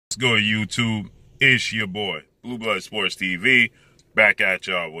What's good, YouTube? It's your boy, Blue Blood Sports TV, back at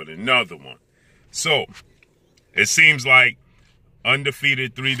y'all with another one. So, it seems like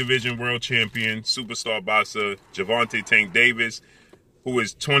undefeated 3-division world champion, superstar boxer, Gervonta Tank Davis, who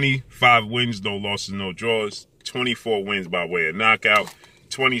is 25 wins, no losses, no draws, 24 wins by way of knockout,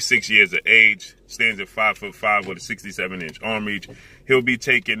 26 years of age, stands at 5'5" with a 67-inch arm reach. He'll be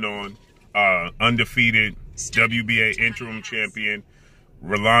taking on undefeated WBA interim champion,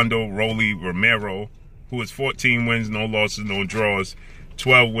 Rolando Rolly Romero, who is 14 wins, no losses, no draws,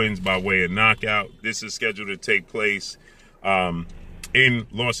 12 wins by way of knockout. This is scheduled to take place in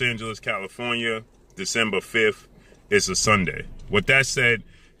Los Angeles, California, December 5th. It's a Sunday. With that said,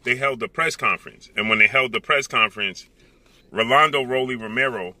 they held a press conference. And when they held the press conference, Rolando Rolly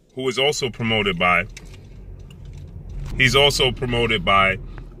Romero, who is also promoted by,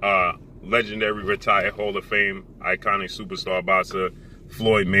 legendary retired Hall of Fame, iconic superstar boxer,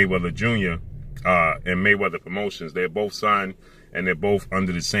 FLOYD Mayweather Jr. And Mayweather Promotions. They're both signed and they're both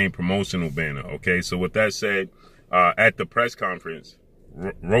under the same promotional banner. Okay, so with that said, at the press conference,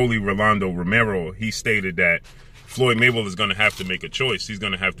 Rolando Romero, he stated that Floyd Mayweather is going to have to make a choice. He's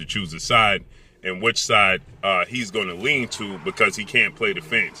going to have to choose a side, and which side he's going to lean to, because he can't play the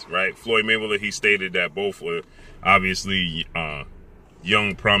fence, right? Floyd Mayweather, he stated that both were obviously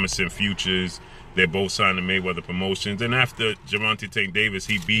young, promising futures. They're both signed to Mayweather Promotions. And after Gervonta Tank Davis,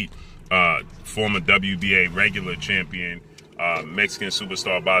 he beat former WBA regular champion, Mexican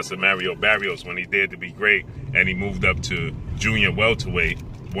superstar boxer Mario Barrios when he dared to be great, and he moved up to junior welterweight,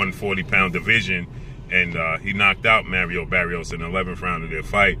 140-pound division, and he knocked out Mario Barrios in the 11th round of their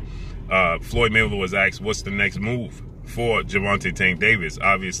fight. Floyd Mayweather was asked, what's the next move for Gervonta Tank Davis?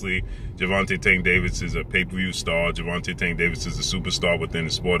 Obviously, Gervonta Tank Davis is a pay-per-view star. Gervonta Tank Davis is a superstar within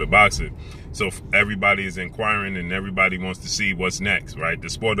the sport of boxing. So everybody is inquiring and everybody wants to see what's next, right? The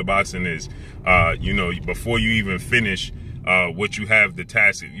sport of boxing is, you know, before you even finish what you have, the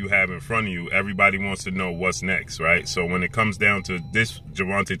task that you have in front of you, everybody wants to know what's next, right? So when it comes down to this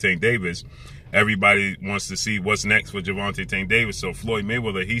Gervonta Tank Davis, everybody wants to see what's next for Gervonta Tank Davis. So Floyd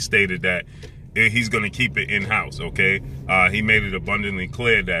Mayweather, he stated that he's going to keep it in-house, okay? He made it abundantly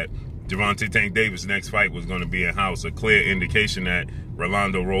clear that Gervonta Tank Davis' next fight was going to be in-house, a clear indication that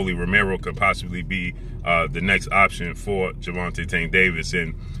Rolando Rolly Romero could possibly be the next option for Gervonta Tank Davis.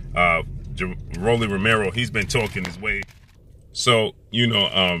 And Rolly Romero, he's been talking his way. So, you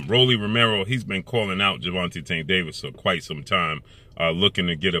know, Rolly Romero, he's been calling out Gervonta Tank Davis for quite some time, looking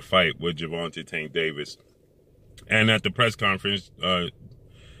to get a fight with Gervonta Tank Davis. And at the press conference,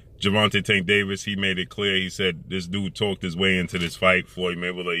 Gervonta Tank Davis, he made it clear. He said this dude talked his way into this fight. Floyd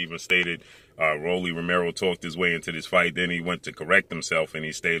Mayweather even stated Rolly Romero talked his way into this fight. Then he went to correct himself and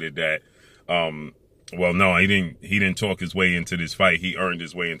he stated that, well, no, he didn't talk his way into this fight. He earned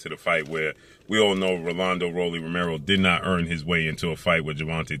his way into the fight, where we all know Rolando Rolly Romero did not earn his way into a fight with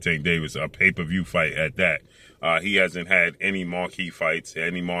Gervonta Tank Davis, a pay-per-view fight at that. He hasn't had any marquee fights,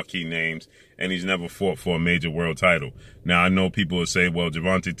 any marquee names, and he's never fought for a major world title. Now, I know people will say, well,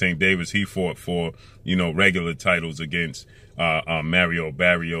 Gervonta Tank Davis, he fought for, you know, regular titles against Mario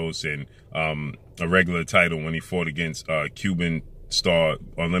Barrios, and a regular title when he fought against Cuban star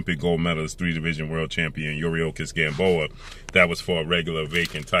Olympic gold medalist 3-division world champion Yuriokis Gamboa. That was for a regular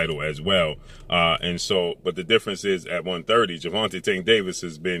vacant title as well. And so, but the difference is at 130, Gervonta Tank Davis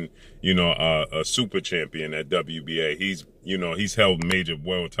has been, you know, a super champion at WBA. He's, you know, he's held major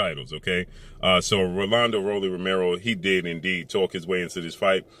world titles, okay? So Rolando Rolly Romero, he did indeed talk his way into this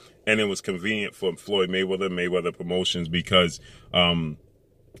fight, and it was convenient for Floyd Mayweather, Mayweather Promotions, because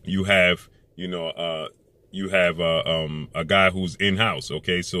you have, you know, you have a guy who's in-house,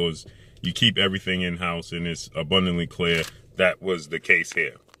 okay? So you keep everything in-house, and it's abundantly clear that was the case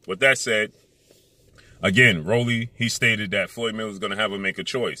here. With that said, again, Rolly, he stated that Floyd Mayweather is going to have to make a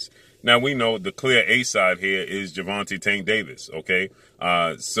choice. Now, we know the clear A side here is Gervonta Tank Davis, okay?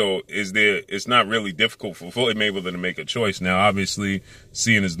 So it's not really difficult for Floyd Mayweather to make a choice. Now, obviously,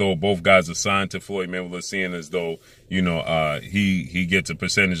 seeing as though both guys are signed to Floyd Mayweather, seeing as though, you know, he gets a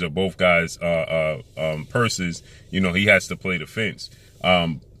percentage of both guys' purses, you know, he has to play the fence.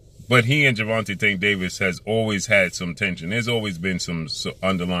 But he and Gervonta Tank Davis has always had some tension. There's always been some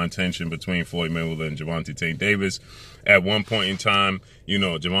underlying tension between Floyd Mayweather and Gervonta Tank Davis. At one point in time, you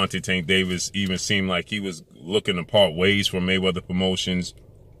know, Gervonta Tank Davis even seemed like he was looking to part ways from Mayweather Promotions.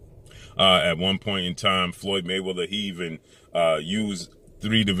 At one point in time, Floyd Mayweather, he even used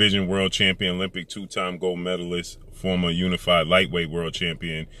 3-division world champion, Olympic 2-time gold medalist, former unified lightweight world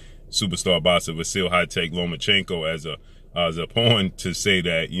champion, superstar boxer Vasil High-Tech Lomachenko as a opponent to say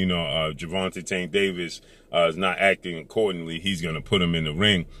that, you know, Gervonta Tank Davis is not acting accordingly, he's going to put him in the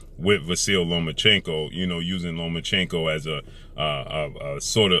ring with Vasyl Lomachenko, you know, using Lomachenko as a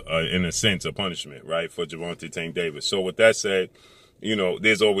sort of, in a sense, a punishment, right, for Gervonta Tank Davis. So with that said, you know,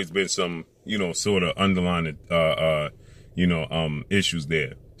 there's always been some, you know, sort of underlying, issues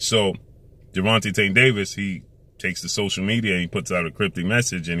there. So Gervonta Tank Davis, he takes to social media and he puts out a cryptic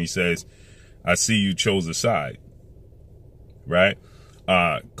message and he says, "I see you chose a side," right?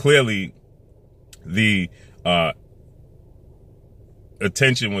 Clearly, the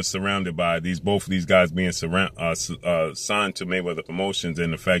attention was surrounded by both of these guys being signed to Mayweather Promotions,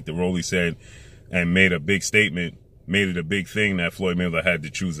 and the fact that Rolly said and made a big statement, made it a big thing that Floyd Mayweather had to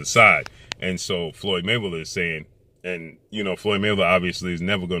choose a side. And so Floyd Mayweather is saying, and, you know, Floyd Mayweather obviously is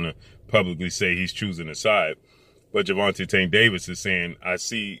never going to publicly say he's choosing a side, but Gervonta Tank Davis is saying, "I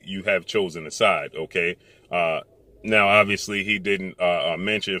see you have chosen a side," okay? Now, obviously, he didn't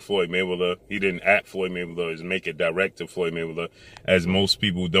mention Floyd Mayweather. He didn't at Floyd Mayweather or make it direct to Floyd Mayweather, as most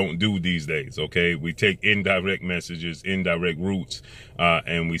people don't do these days, okay? We take indirect messages, indirect routes,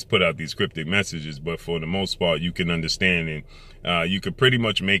 and we put out these cryptic messages. But for the most part, you can understand and you can pretty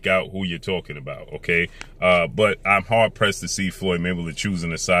much make out who you're talking about, okay? But I'm hard-pressed to see Floyd Mayweather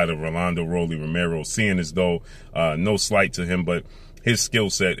choosing the side of Rolando Rolly Romero, seeing as though, no slight to him, but his skill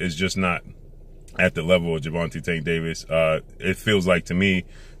set is just not at the level of Gervonta Tank Davis. It feels like to me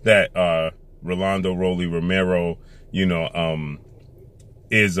that Rolando Rolly Romero, you know,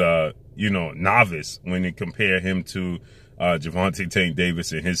 is you know, novice when you compare him to Gervonta Tank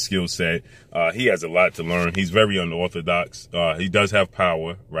Davis and his skill set. He has a lot to learn. He's very unorthodox. He does have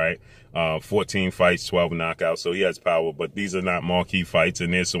power, right? 14 fights, 12 knockouts, so he has power, but these are not marquee fights,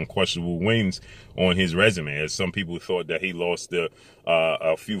 and there's some questionable wins on his resume, as some people thought that he lost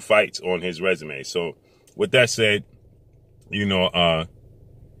a few fights on his resume. So with that said, you know,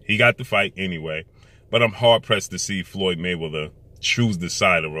 he got the fight anyway, but I'm hard-pressed to see Floyd Mayweather choose the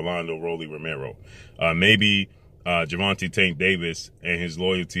side of Rolando Rolly Romero. Maybe Gervonta Tank Davis and his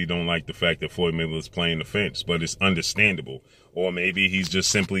loyalty don't like the fact that Floyd Mayweather is playing the fence, but it's understandable. Or maybe he's just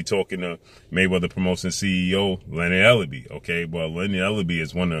simply talking to Mayweather Promotions CEO Leonard Ellaby. Okay, well, Leonard Ellaby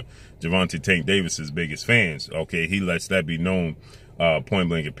is one of Gervonta Tank Davis's biggest fans. Okay, he lets that be known, point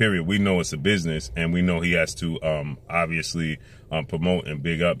blank and period. We know it's a business, and we know he has to obviously promote and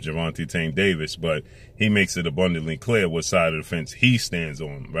big up Gervonta Tank Davis, but he makes it abundantly clear what side of the fence he stands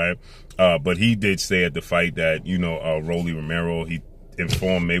on, right? But he did say at the fight that, you know, Rolly Romero, he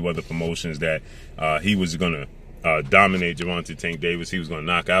informed Mayweather Promotions that he was going to dominate Gervonta Tank Davis. He was going to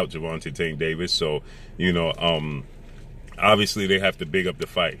knock out Gervonta Tank Davis. So, you know, obviously they have to big up the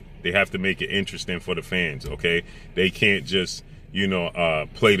fight. They have to make it interesting for the fans, okay? They can't just, you know,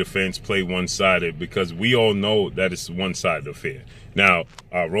 play the fence, play one-sided, because we all know that it's one-sided affair. Now,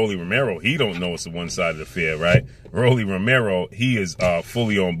 Rolly Romero, he don't know it's a one-sided affair, right? Rolly Romero, he is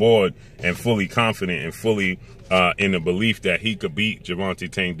fully on board and fully confident and fully in the belief that he could beat Gervonta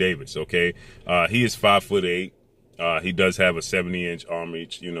Tank Davis, okay? He is 5'8". He does have a 70-inch arm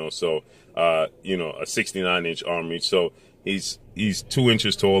reach, you know, so, you know, a 69-inch arm reach. So he's 2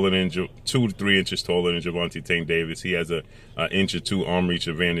 inches taller than 2 to 3 inches taller than Gervonta Tank Davis. He has a inch or two arm reach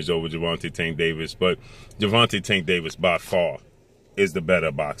advantage over Gervonta Tank Davis. But Gervonta Tank Davis, by far, is the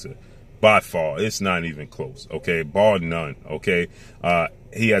better boxer. By far. It's not even close, okay? Bar none, okay?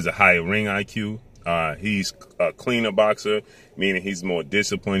 He has a higher ring IQ. He's a cleaner boxer, meaning he's more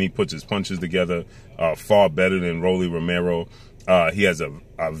disciplined. He puts his punches together far better than Rolly Romero. He has a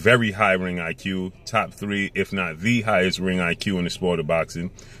very high ring IQ, top 3, if not the highest ring IQ in the sport of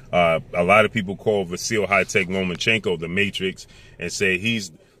boxing. A lot of people call Vasyl High-Tech Lomachenko the Matrix and say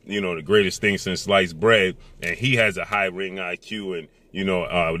he's, you know, the greatest thing since sliced bread, and he has a high ring IQ. And you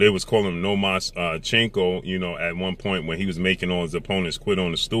know, they was calling him Nomaschenko, you know, at one point when he was making all his opponents quit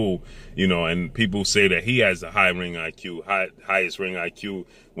on the stool, you know, and people say that he has a high ring IQ, highest ring IQ,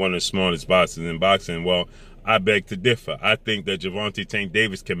 one of the smartest boxers in boxing. Well, I beg to differ. I think that Gervonta Tank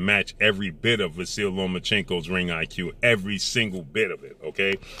Davis can match every bit of Vasyl Lomachenko's ring IQ, every single bit of it,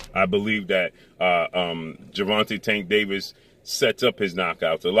 okay? I believe that Gervonta Tank Davis sets up his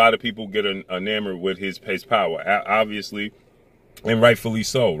knockouts. A lot of people get enamored with his power, obviously, and rightfully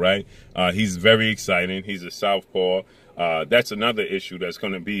so, right? He's very exciting. He's a southpaw. That's another issue that's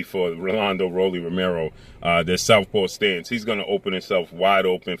going to be for Rolando Rolly Romero. Their southpaw stance. He's going to open himself wide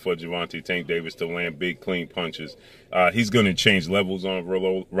open for Gervonta Tank Davis to land big, clean punches. He's going to change levels on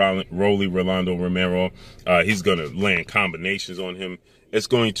Rolly Rolando Romero. He's going to land combinations on him. It's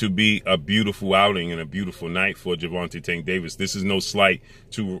going to be a beautiful outing and a beautiful night for Gervonta Tank Davis. This is no slight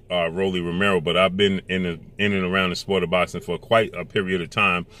to Rolly Romero, but I've been in and around the sport of boxing for quite a period of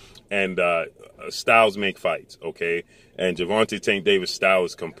time, and styles make fights, okay? And Gervonta Tank Davis' style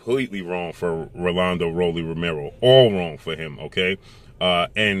is completely wrong for Rolando Rolly Romero. All wrong for him, okay?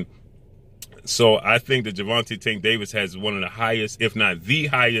 And so I think that Gervonta Tank Davis has one of the highest, if not the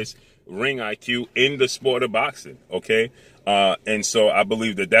highest, ring IQ in the sport of boxing, okay? And so I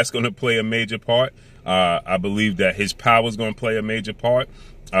believe that that's going to play a major part. I believe that his power is going to play a major part.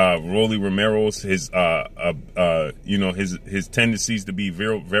 Rolly Romero's, his tendencies to be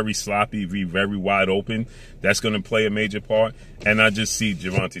very sloppy, be very wide open, that's going to play a major part. And I just see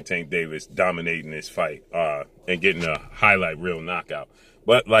Gervonta Tank Davis dominating this fight, and getting a highlight reel knockout.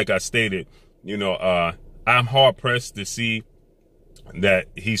 But like I stated, I'm hard pressed to see that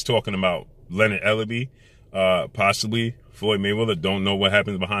he's talking about Leonard Ellaby, possibly Floyd Mayweather. Don't know what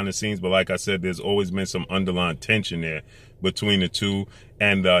happens behind the scenes, but like I said, there's always been some underlying tension there between the two.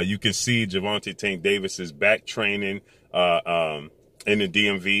 And you can see Gervonta Tank Davis is back training in the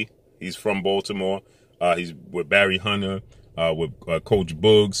DMV. He's from Baltimore. He's with Barry Hunter, with Coach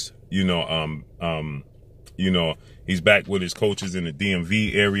Boogs. He's back with his coaches in the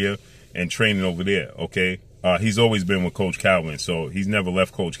DMV area and training over there, okay? He's always been with Coach Calvin, so he's never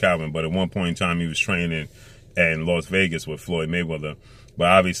left Coach Calvin. But at one point in time, he was training in Las Vegas with Floyd Mayweather. But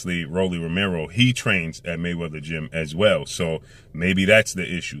obviously, Rolly Romero, he trains at Mayweather Gym as well. So maybe that's the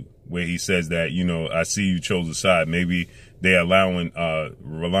issue, where he says that, I see you chose a side. Maybe they're allowing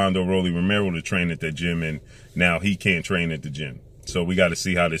Rolando Rolly Romero to train at the gym, and now he can't train at the gym. So we got to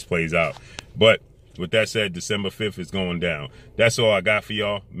see how this plays out. But with that said, December 5th is going down. That's all I got for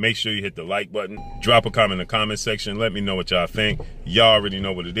y'all. Make sure you hit the like button. Drop a comment in the comment section. Let me know what y'all think. Y'all already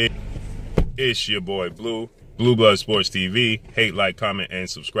know what it is. It's your boy Blue Blood Sports TV. Hate, like, comment, and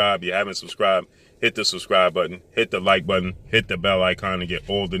subscribe. If you haven't subscribed, hit the subscribe button, hit the like button, hit the bell icon to get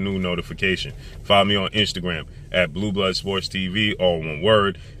all the new notifications. Follow me on Instagram at Blue Blood Sports TV, all one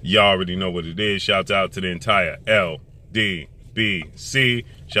word. Y'all already know what it is. Shout out to the entire LDBC.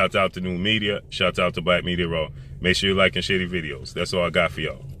 Shout out to New Media. Shout out to Black Media Raw. Make sure you like and share the videos. That's all I got for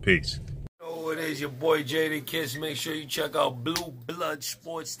y'all. Peace. It is your boy Jada Kiss. Make sure you check out Blue Blood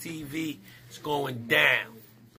Sports TV. It's going down.